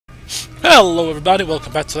Hello everybody,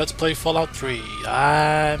 welcome back to Let's Play Fallout 3.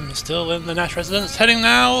 I'm still in the Nash residence, heading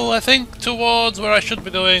now, I think, towards where I should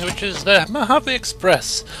be going, which is the Mojave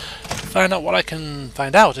Express. Find out what I can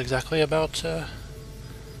find out exactly about, Oh,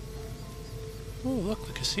 look,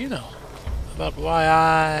 the casino. About why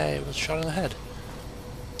I was shot in the head.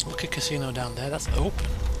 Look at casino down there, that's open.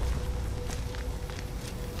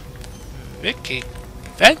 Vicky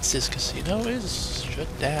Vance's casino is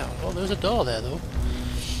shut down. Oh, there's a door there, though.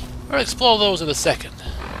 I'll explore those in a second.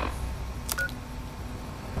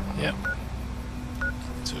 Yep.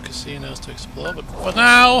 Two casinos to explore, but for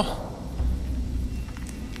now...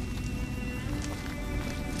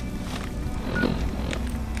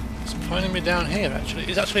 It's pointing me down here, actually.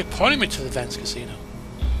 It's actually pointing me to the Vance Casino.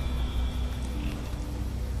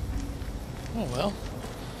 Oh well.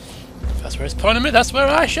 If that's where it's pointing me, that's where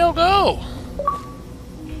I shall go!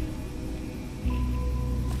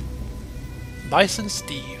 Bison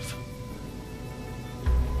Steve.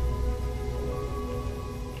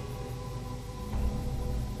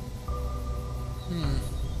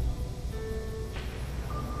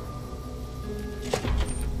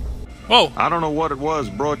 Whoa! I don't know what it was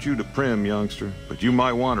brought you to Primm, youngster, but you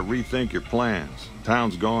might want to rethink your plans.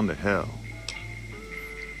 Town's gone to hell.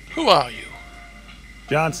 Who are you?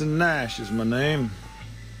 Johnson Nash is my name.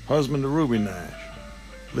 Husband to Ruby Nash.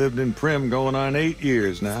 Lived in Primm going on 8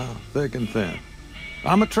 years now, thick and thin.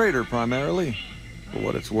 I'm a trader primarily, for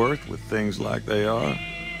what it's worth with things like they are.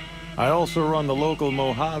 I also run the local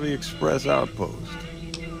Mojave Express outpost.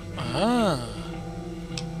 Ah.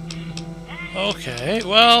 Okay,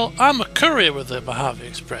 well, I'm a courier with the Mojave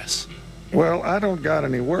Express. Well, I don't got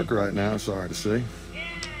any work right now, sorry to say.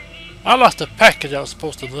 I lost a package I was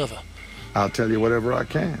supposed to deliver. I'll tell you whatever I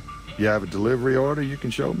can. You have a delivery order you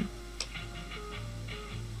can show me?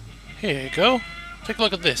 Here you go. Take a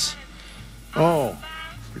look at this. Oh,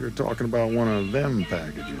 you're talking about one of them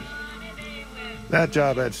packages. That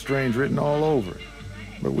job had strange written all over it,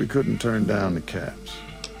 but we couldn't turn down the caps.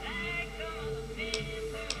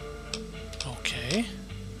 Okay.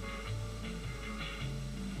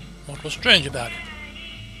 What was strange about it?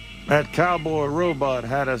 That cowboy robot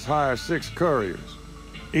had us hire 6 couriers.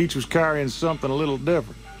 Each was carrying something a little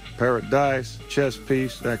different. Pair of dice, chess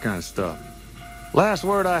piece, that kind of stuff. Last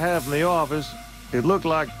word I have from the office, it looked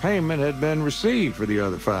like payment had been received for the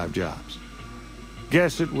other 5 jobs.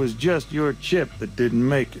 Guess it was just your chip that didn't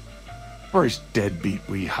make it. First deadbeat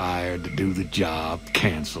we hired to do the job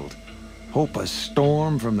canceled. Hope a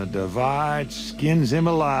storm from the divide skins him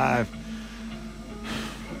alive.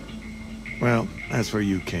 Well, that's where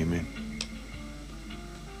you came in.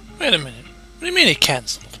 Wait a minute. What do you mean he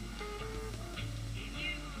cancelled?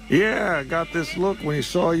 Yeah, I got this look when he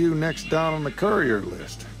saw you next down on the courier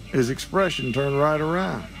list. His expression turned right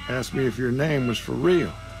around. Asked me if your name was for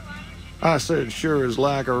real. I said, sure as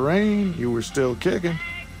lack of rain, you were still kicking.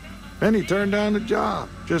 Then he turned down the job,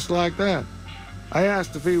 just like that. I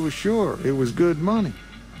asked if he was sure it was good money.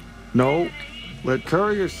 No, let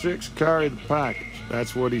Courier 6 carry the package.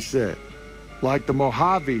 That's what he said. Like the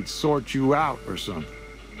Mojave'd sort you out or something.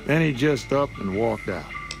 Then he just up and walked out.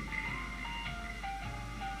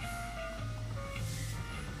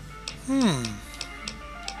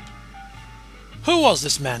 Who was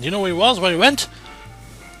this man? Do you know where he was, where he went?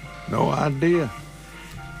 No idea.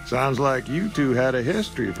 Sounds like you two had a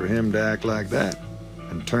history for him to act like that.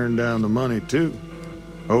 And turn down the money, too.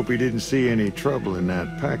 Hope he didn't see any trouble in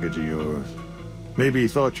that package of yours. Maybe he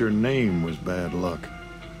thought your name was bad luck.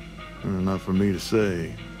 Enough for me to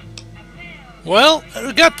say. Well,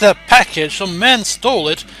 we got the package. Some man stole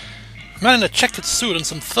it. A man in a checkered suit and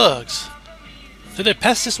some thugs. Did they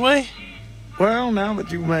pass this way? Well, now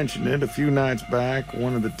that you mention it, a few nights back,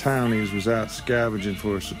 one of the townies was out scavenging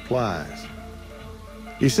for supplies.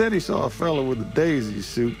 He said he saw a fellow with a daisy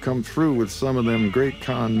suit come through with some of them Great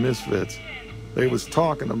Khan misfits. They was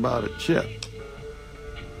talking about a chip.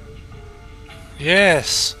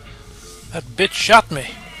 Yes. That bitch shot me.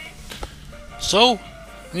 So,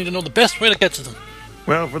 I need to know the best way to get to them.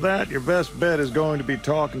 Well, for that, your best bet is going to be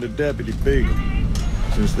talking to Deputy Beagle.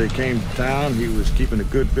 Since they came to town, he was keeping a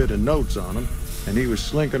good bit of notes on them, and he was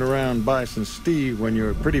slinking around Bison Steve when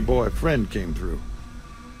your pretty boy friend came through.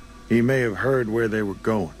 He may have heard where they were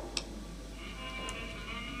going.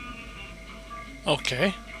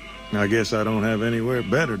 Okay. I guess I don't have anywhere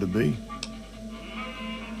better to be.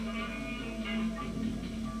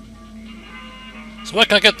 So where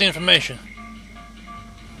can I get the information?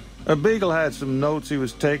 Beagle had some notes he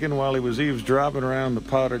was taking while he was eavesdropping around the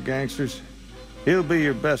Powder gangsters. He'll be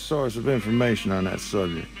your best source of information on that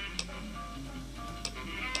subject.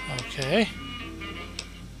 Okay.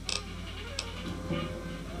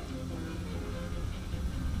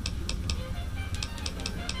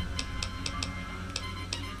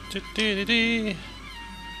 What do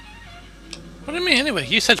you mean anyway?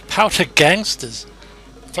 You said powder gangsters.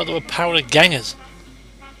 I thought they were powder gangers.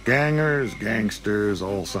 Gangers, gangsters,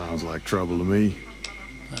 all sounds like trouble to me.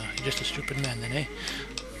 Oh, you're just a stupid man then, eh?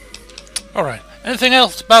 Alright. Anything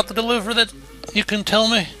else about the delivery that you can tell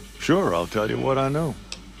me? Sure, I'll tell you what I know.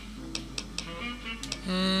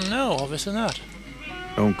 No, obviously not.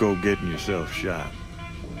 Don't go getting yourself shot.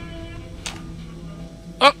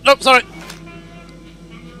 Oh, no, sorry.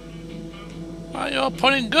 Why are you all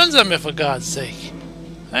pointing guns at me, for God's sake?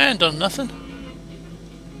 I ain't done nothing.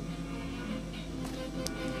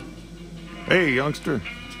 Hey, youngster.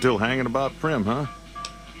 Still hanging about Prim, huh?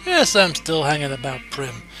 Yes, I'm still hanging about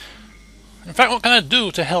Prim. In fact, what can I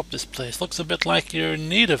do to help this place? Looks a bit like you're in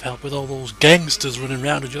need of help with all those gangsters running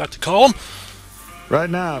around, would you like to call them? Right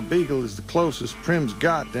now, Beagle is the closest Prim's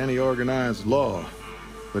got to any organized law.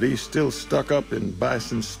 But he's still stuck up in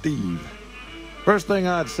Bison Steve. First thing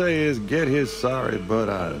I'd say is get his sorry butt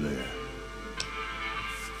out of there.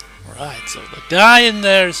 Right, so the guy in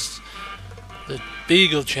there's the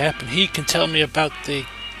Beagle chap, and he can tell me about the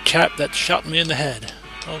chap that shot me in the head.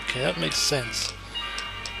 Okay, that makes sense.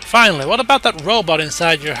 Finally, what about that robot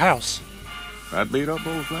inside your house? That beat up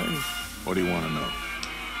old thing? What do you want to know?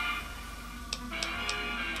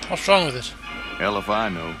 What's wrong with it? Hell if I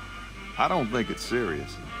know. I don't think it's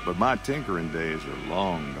serious, but my tinkering days are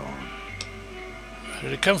long gone. Where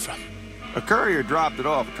did it come from? A courier dropped it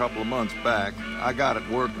off a couple of months back. I got it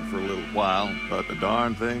working for a little while, but the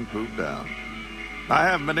darn thing pooped out. I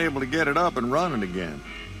haven't been able to get it up and running again.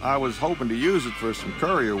 I was hoping to use it for some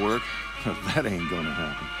courier work, but that ain't gonna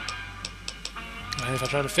happen. Mind if I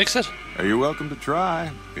try to fix it? You're welcome to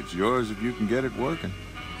try. It's yours if you can get it working.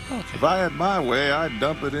 Okay. If I had my way, I'd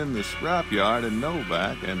dump it in the scrapyard in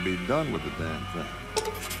Novak and be done with the damn thing.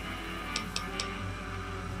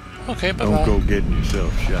 Okay, bye-bye. Don't go getting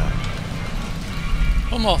yourself shot.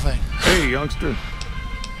 One more thing. Hey, youngster.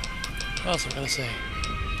 What else am I gonna say?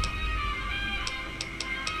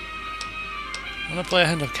 Wanna play a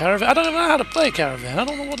hand of Caravan? I don't even know how to play Caravan. I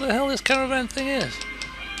don't know what the hell this Caravan thing is.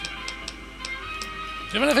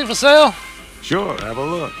 Do you have anything for sale? Sure, have a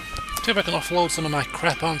look. See if I can offload some of my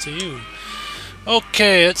crap onto you.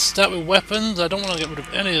 Okay, let's start with weapons. I don't want to get rid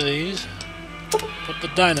of any of these. But the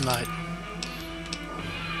dynamite.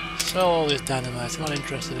 Sell all these dynamites. I'm not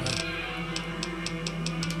interested in them.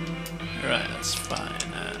 Right, that's fine.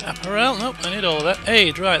 Apparel? Nope, I need all of that.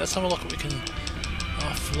 Aid, right, let's have a look if we can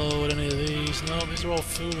offload any of these. No, these are all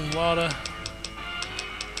food and water.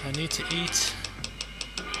 I need to eat.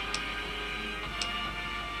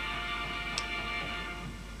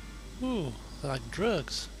 Ooh, they're like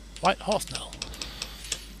drugs. White Horsnell.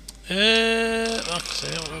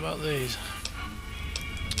 Okay, what about these?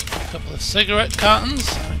 A couple of cigarette cartons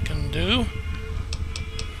I can do.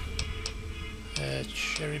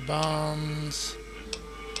 Cherry bombs.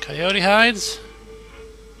 Coyote hides.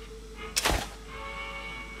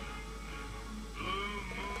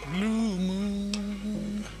 Blue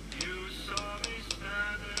moon.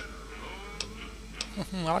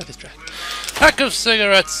 I like this track. Pack of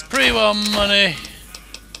cigarettes, pre-war money.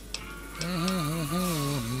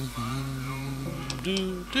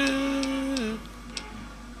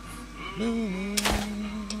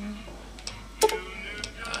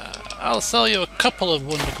 I'll sell you a couple of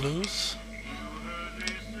Wonder Glues.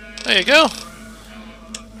 There you go.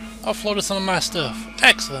 Offloaded some of my stuff.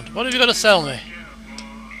 Excellent. What have you got to sell me?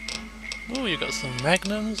 Ooh, you got some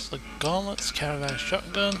magnums, the gauntlets, caravan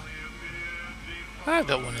shotgun. I've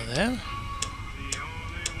got one of them.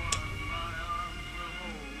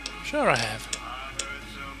 Sure I have.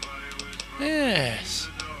 Yes.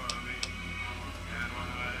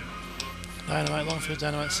 Dynamite, long-field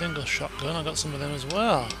dynamite, single shotgun. I got some of them as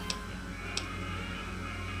well.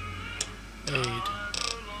 Aid.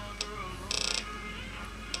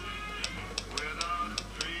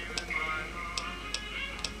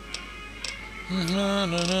 Na, na,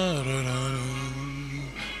 na, na, na, na.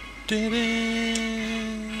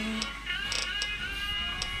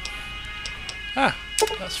 Ah,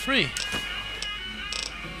 that's free.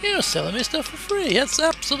 You're selling me stuff for free. That's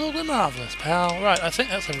absolutely marvellous, pal. Right, I think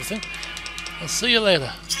that's everything. I'll see you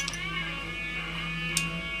later.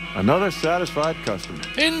 Another satisfied customer.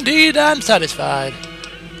 Indeed, I'm satisfied.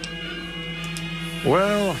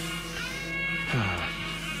 Well,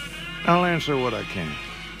 I'll answer what I can.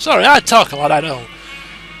 Sorry, I talk a lot, I know.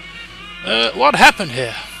 What happened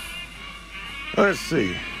here? Let's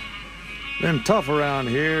see. Been tough around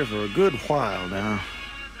here for a good while now.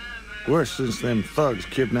 Worse since them thugs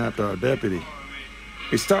kidnapped our deputy.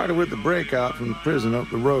 It started with the breakout from the prison up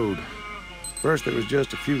the road. First there was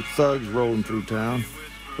just a few thugs rolling through town,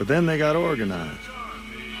 but then they got organized.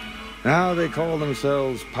 Now they call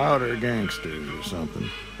themselves powder gangsters or something,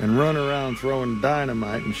 and run around throwing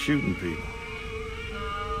dynamite and shooting people.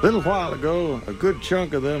 A little while ago, a good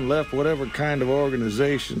chunk of them left whatever kind of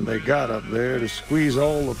organization they got up there to squeeze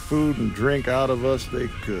all the food and drink out of us they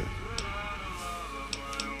could.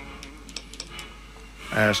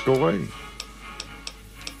 Ask away.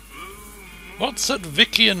 What's at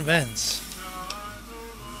Vicky and Vance?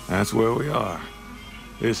 That's where we are.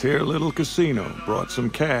 This here little casino brought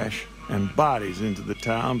some cash and bodies into the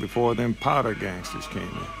town before them powder gangsters came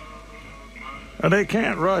in. Now, they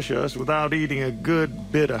can't rush us without eating a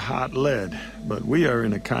good bit of hot lead, but we are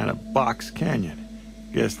in a kind of box canyon.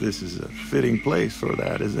 Guess this is a fitting place for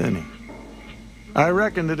that as any. I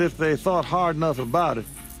reckon that if they thought hard enough about it,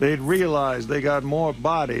 they'd realize they got more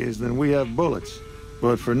bodies than we have bullets.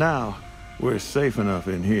 But for now, we're safe enough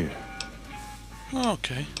in here.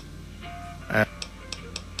 Okay.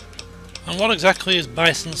 And what exactly is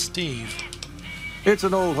Bison Steve? It's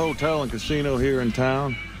an old hotel and casino here in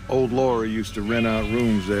town. Old Laura used to rent out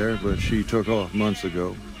rooms there, but she took off months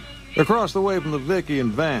ago. Across the way from the Vicky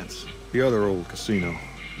and Vance, the other old casino.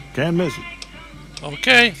 Can't miss it.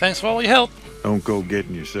 Okay, thanks for all your help. Don't go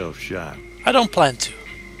getting yourself shot. I don't plan to.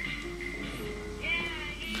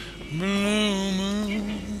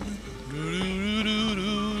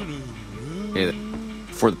 Hey,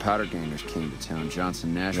 before the powder gangers came to town,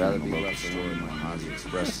 Johnson Nash rather be left store in my Mozzie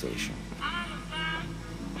Express station.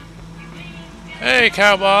 Hey,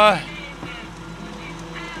 cowboy.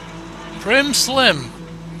 Prim Slim.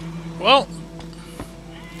 Well,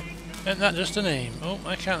 isn't that just a name? Oh,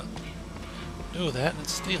 I can't do that.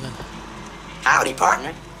 It's stealing. Howdy,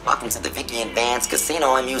 partner. Welcome to the Vicky and Vance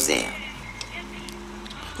Casino and Museum.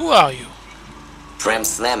 Who are you? Prim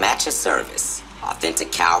Slim at your service.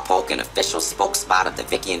 Authentic cowpoke and official spokesspot of the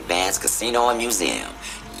Vicky and Vance Casino and Museum.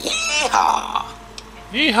 Yeehaw!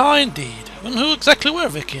 Yeehaw indeed. And who exactly were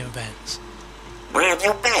Vicky and Vance? Where have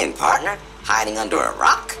you been, partner? Hiding under a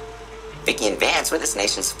rock? Vicky and Vance were this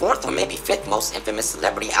nation's fourth or maybe fifth most infamous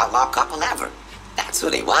celebrity outlaw couple ever. That's who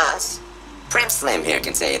they was. Prim Slim here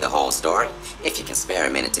can tell you the whole story, if you can spare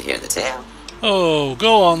a minute to hear the tale. Oh,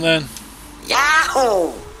 go on then.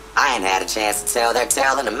 Yahoo! I ain't had a chance to tell their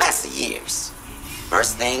tale in a mess of years.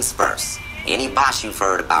 First things first, any boss you've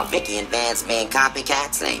heard about Vicky and Vance being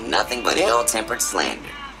copycats ain't nothing but ill-tempered slander.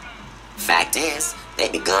 Fact is, they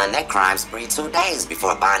begun their crime spree 2 days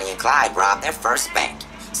before Bonnie and Clyde robbed their first bank.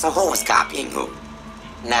 So who was copying who?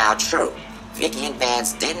 Now, true, Vicky and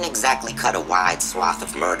Vance didn't exactly cut a wide swath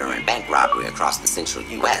of murder and bank robbery across the central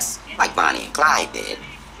U.S. like Bonnie and Clyde did.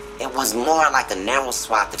 It was more like a narrow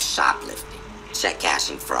swath of shoplifting, check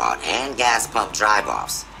cashing fraud, and gas pump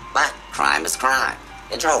drive-offs. But crime is crime.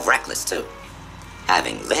 It drove reckless, too.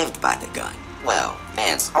 Having lived by the gun, well,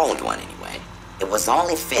 Vance owned one anyway, it was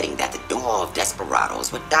only fitting that the duo of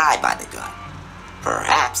desperados would die by the gun.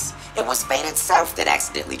 Perhaps it was fate itself that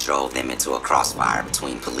accidentally drove them into a crossfire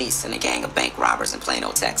between police and a gang of bank robbers in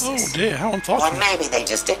Plano, Texas. Oh dear, how unfortunate. Or maybe they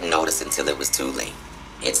just didn't notice until it was too late.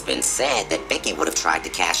 It's been said that Vicky would have tried to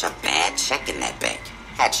cash a bad check in that bank,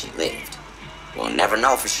 had she lived. We'll never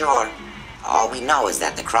know for sure. All we know is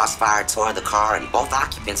that the crossfire tore the car and both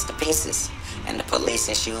occupants to pieces, and the police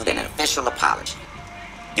issued an official apology.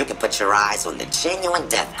 You can put your eyes on the genuine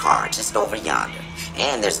death car just over yonder,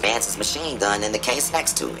 and there's Vance's machine gun in the case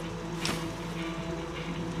next to it.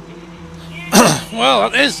 Well,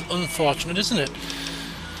 that is unfortunate, isn't it?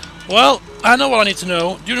 Well, I know what I need to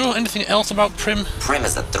know. Do you know anything else about Prim? Prim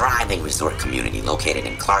is a thriving resort community located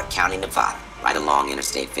in Clark County, Nevada, right along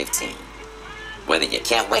Interstate 15. Whether you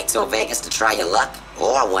can't wait till Vegas to try your luck,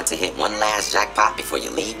 or want to hit one last jackpot before you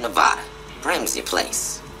leave Nevada, Prim's your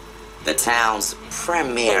place. The town's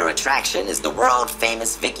premier attraction is the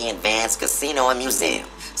world-famous Vicky and Vance Casino and Museum,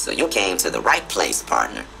 so you came to the right place,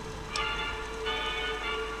 partner.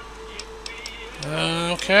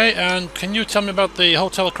 Okay, and can you tell me about the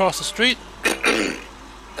hotel across the street?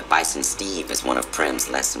 The Bison Steve is one of Prim's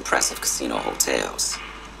less impressive casino hotels.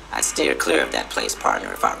 I'd steer clear of that place,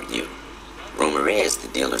 partner, if I were you. Rumor is the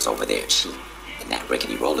dealers over there are cheap, and that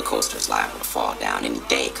rickety roller coaster is liable to fall down any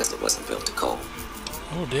day because it wasn't built to code.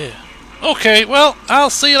 Oh dear. Okay, well, I'll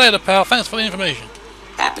see you later, pal. Thanks for the information.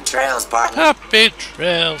 Happy trails, partner. Happy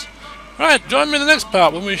trails. Right, join me in the next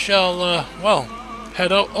part when we shall, well,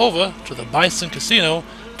 head over to the Bison Casino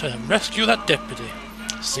to rescue that deputy.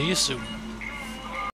 See you soon.